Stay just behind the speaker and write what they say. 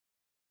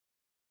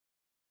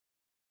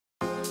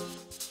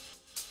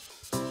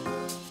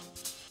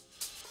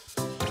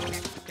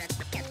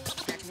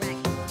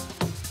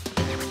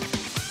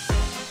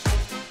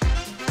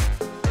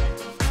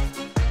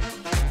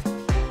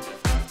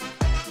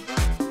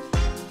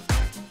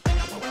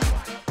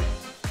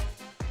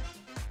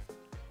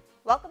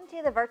Welcome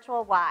to the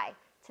virtual Y.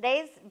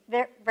 Today's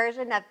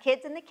version of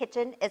Kids in the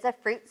Kitchen is a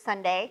Fruit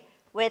Sundae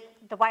with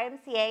the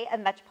YMCA of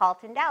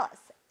Metropolitan Dallas.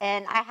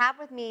 And I have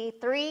with me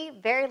three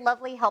very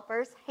lovely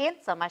helpers,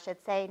 handsome I should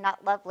say,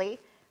 not lovely.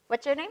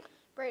 What's your name?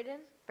 Braden.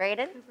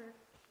 Braden?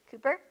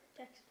 Cooper?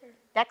 Dexter.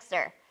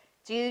 Dexter.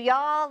 Do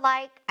y'all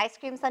like ice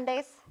cream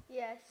sundaes?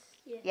 Yes.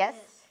 Yes?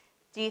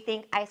 Do you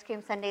think ice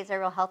cream sundaes are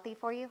real healthy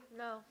for you?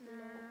 No.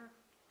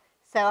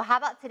 So how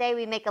about today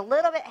we make a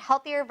little bit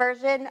healthier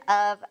version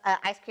of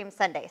ice cream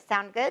sundae.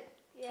 Sound good?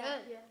 Yeah.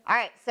 All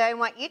right, so I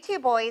want you two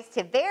boys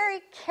to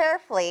very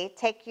carefully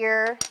take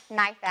your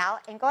knife out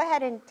and go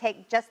ahead and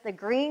take just the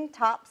green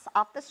tops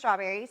off the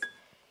strawberries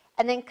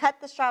and then cut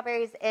the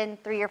strawberries in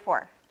 3 or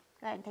 4.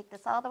 Go ahead and take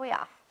this all the way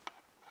off.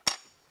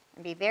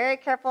 And be very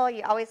careful.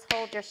 You always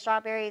hold your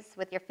strawberries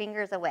with your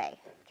fingers away,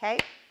 okay?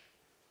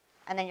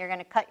 And then you're going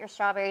to cut your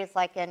strawberries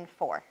like in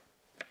 4.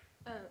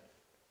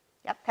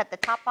 Yep, cut the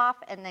top off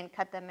and then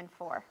cut them in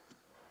 4.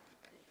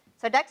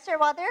 So Dexter,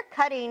 while they're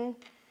cutting,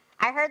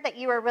 I heard that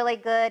you were really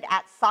good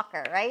at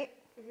soccer, right?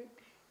 Mm-hmm.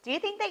 Do you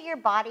think that your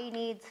body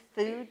needs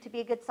food to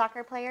be a good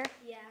soccer player?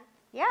 Yeah.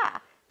 Yeah.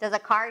 Does a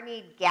car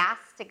need gas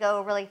to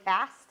go really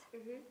fast?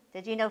 Mm-hmm.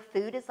 Did you know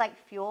food is like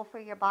fuel for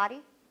your body?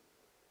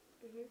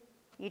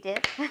 Mm-hmm. You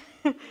did?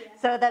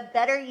 So the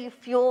better you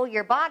fuel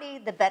your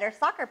body, the better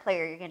soccer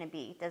player you're going to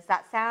be. Does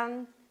that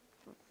sound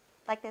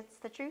like that's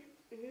the truth?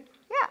 Mm-hmm.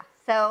 Yeah.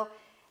 So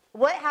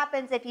what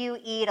happens if you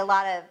eat a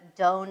lot of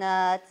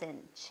donuts and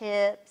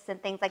chips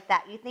and things like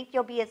that? You think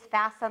you'll be as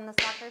fast on the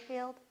soccer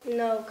field?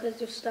 No,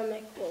 because your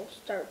stomach will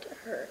start to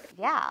hurt.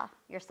 Yeah.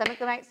 Your stomach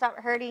might start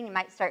hurting. You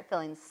might start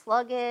feeling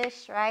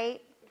sluggish,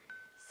 right?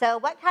 So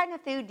what kind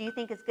of food do you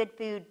think is good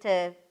food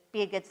to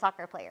be a good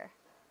soccer player?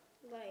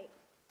 Like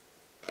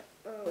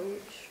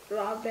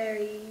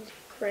strawberries,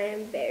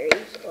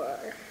 cranberries, or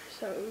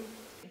something.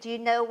 Do you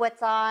know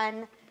what's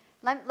on?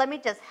 Let me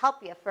just help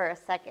you for a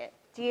second.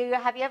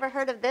 Have you ever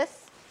heard of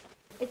this?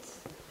 It's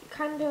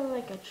kind of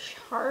like a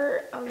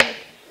chart of like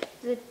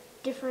the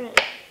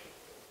different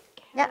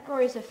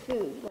categories of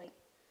food.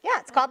 Yeah,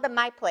 it's called the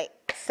My Plate.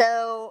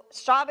 So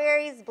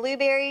strawberries,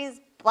 blueberries,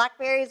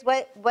 blackberries,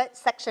 what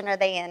section are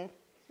they in?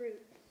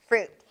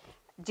 Fruit.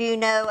 Do you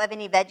know of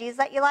any veggies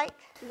that you like?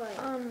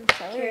 Like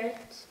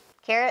Carrots.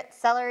 Carrots,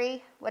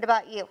 celery. What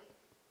about you?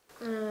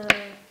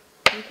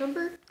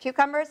 Cucumber.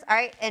 Cucumbers. All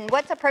right. And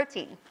what's a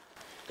protein?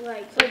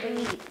 like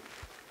Meat.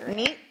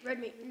 Meat. red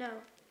meat. No.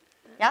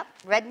 Yep.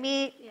 Red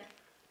meat. Yeah.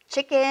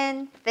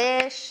 Chicken,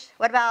 fish.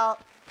 What about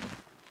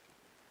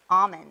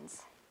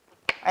almonds?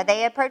 Are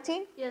they a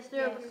protein? Yes,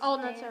 all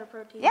nuts are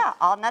protein. Yeah,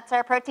 all nuts are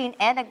a protein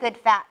and a good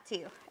fat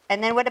too.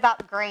 And then what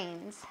about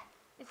grains?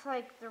 It's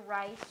like the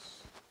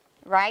rice.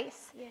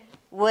 Rice? Yeah.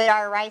 Would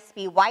our rice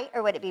be white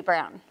or would it be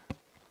brown?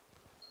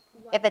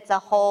 If it's a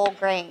whole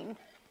grain.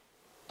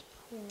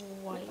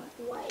 White.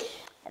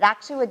 It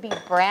actually would be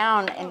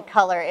brown in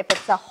color if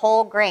it's a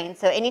whole grain.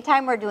 So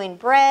anytime we're doing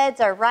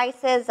breads or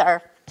rices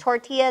or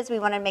tortillas, we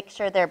want to make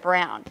sure they're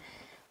brown.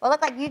 Well,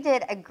 look like you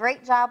did a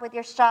great job with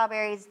your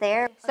strawberries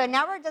there. So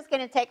now we're just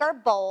going to take our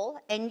bowl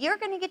and you're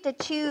going to get to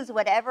choose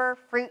whatever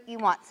fruit you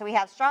want. So we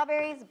have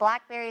strawberries,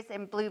 blackberries,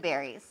 and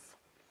blueberries.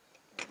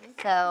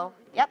 So,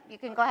 yep, you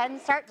can go ahead and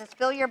start. Just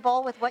fill your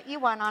bowl with what you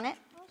want on it.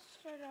 I'll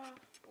start off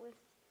with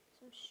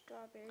some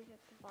strawberries at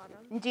the bottom.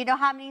 And do you know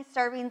how many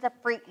servings of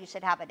fruit you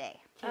should have a day?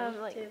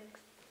 Yep.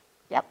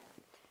 You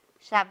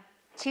should have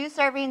 2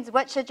 servings.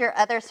 What should your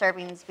other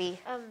servings be?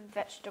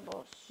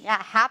 Vegetables.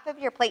 Yeah, half of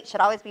your plate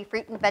should always be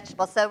fruit and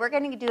vegetables. So we're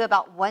going to do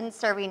about 1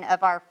 serving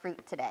of our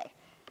fruit today.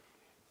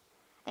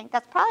 I think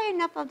that's probably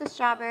enough of the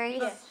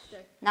strawberries. Yes.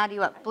 Now do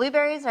you want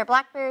blueberries or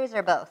blackberries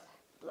or both?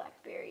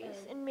 Blackberries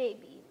and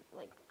maybe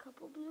like a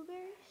couple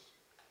blueberries.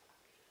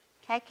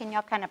 Okay, can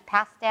y'all kind of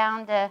pass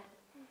down to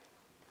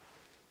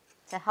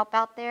help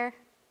out there?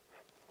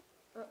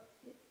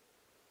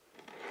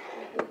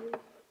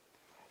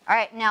 All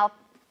right, now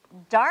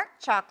dark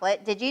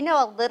chocolate. Did you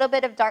know a little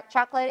bit of dark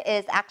chocolate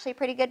is actually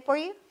pretty good for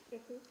you?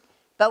 Mm-hmm.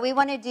 But we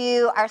want to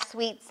do our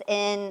sweets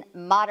in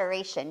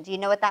moderation. Do you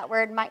know what that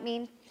word might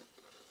mean?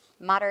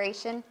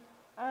 Moderation?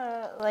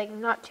 Like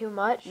not too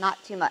much.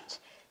 Not too much.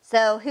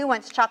 So who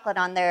wants chocolate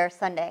on their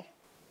sundae?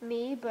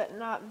 Me, but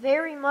not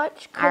very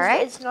much All right.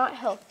 because it's not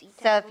healthy.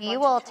 to So have if a you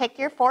bunch of will take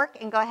your fork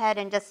and go ahead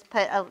and just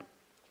put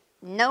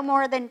no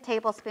more than a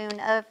tablespoon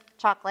of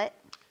chocolate.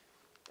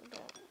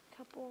 a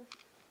couple.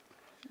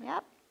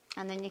 Yep.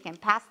 And then you can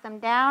pass them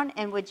down.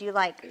 And would you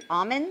like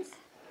almonds?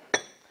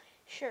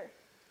 Sure.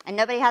 And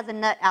nobody has a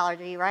nut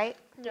allergy, right?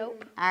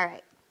 Nope. All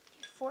right.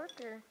 Fork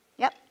or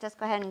Yep. Just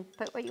go ahead and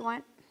put what you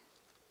want.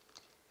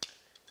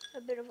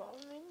 a bit of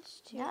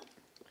almonds too. Yep.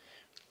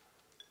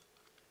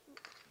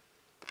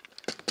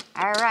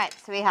 All right.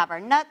 So we have our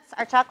nuts,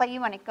 our chocolate. You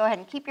want to go ahead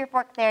and keep your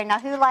fork there. Now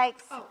who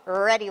likes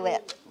Ready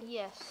Whip?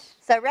 Yes.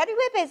 So Ready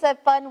Whip is a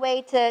fun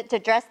way to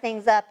dress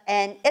things up,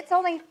 and it's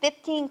only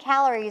 15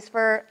 calories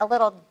for a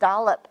little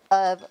dollop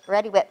of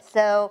Ready Whip.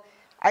 So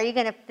are you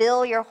going to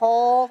fill your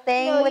whole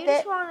thing with you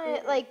just it? want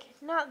it like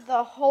not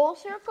the whole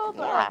circle,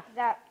 but Yeah. like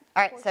that.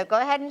 All right, so go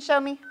ahead and show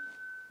me.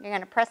 You're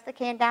gonna press the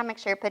can down, make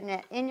sure you're putting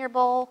it in your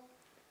bowl.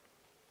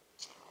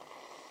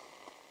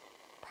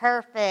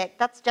 Perfect,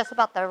 that's just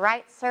about the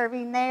right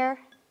serving there.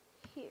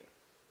 Here.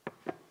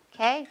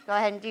 Okay, go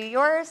ahead and do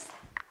yours.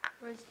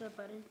 Where's the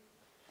button?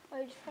 Oh,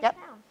 you just press Yep.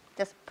 down.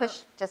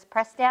 Just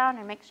press down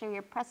and make sure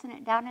you're pressing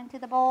it down into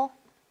the bowl.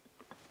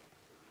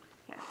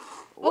 Here.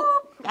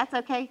 Whoop, that's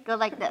okay, go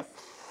like this.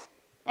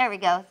 There we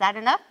go, is that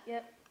enough?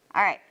 Yep.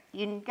 All right,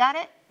 you got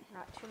it?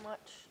 Not too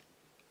much.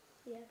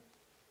 Yeah.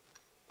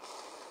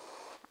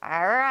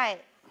 All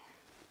right.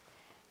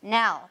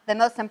 Now, the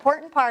most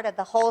important part of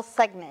the whole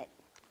segment,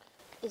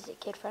 Is it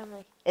kid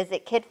friendly? is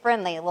it kid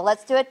friendly? Well,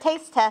 let's do a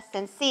taste test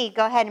and see.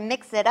 Go ahead and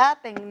mix it up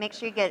and make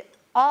sure you get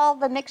all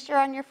the mixture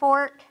on your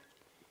fork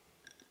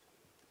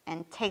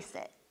and taste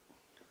it.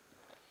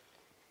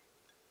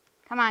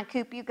 Come on,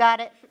 Coop, you got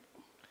it.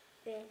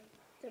 Yeah.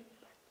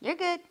 You're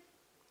good.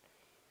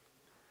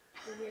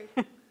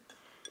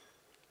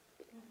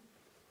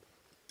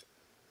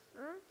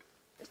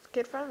 It's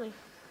kid friendly.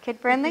 Kid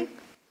friendly?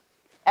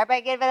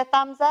 Everybody give it a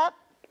thumbs up?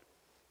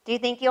 Do you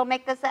think you'll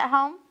make this at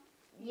home?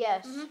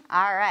 Yes.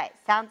 All right,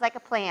 sounds like a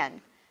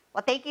plan.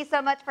 Well, thank you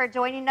so much for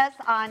joining us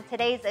on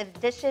today's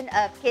edition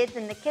of Kids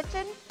in the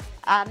Kitchen,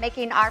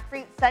 making our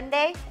Fruit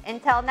Sundae.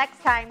 Until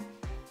next time,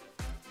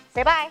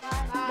 say bye.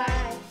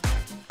 Bye.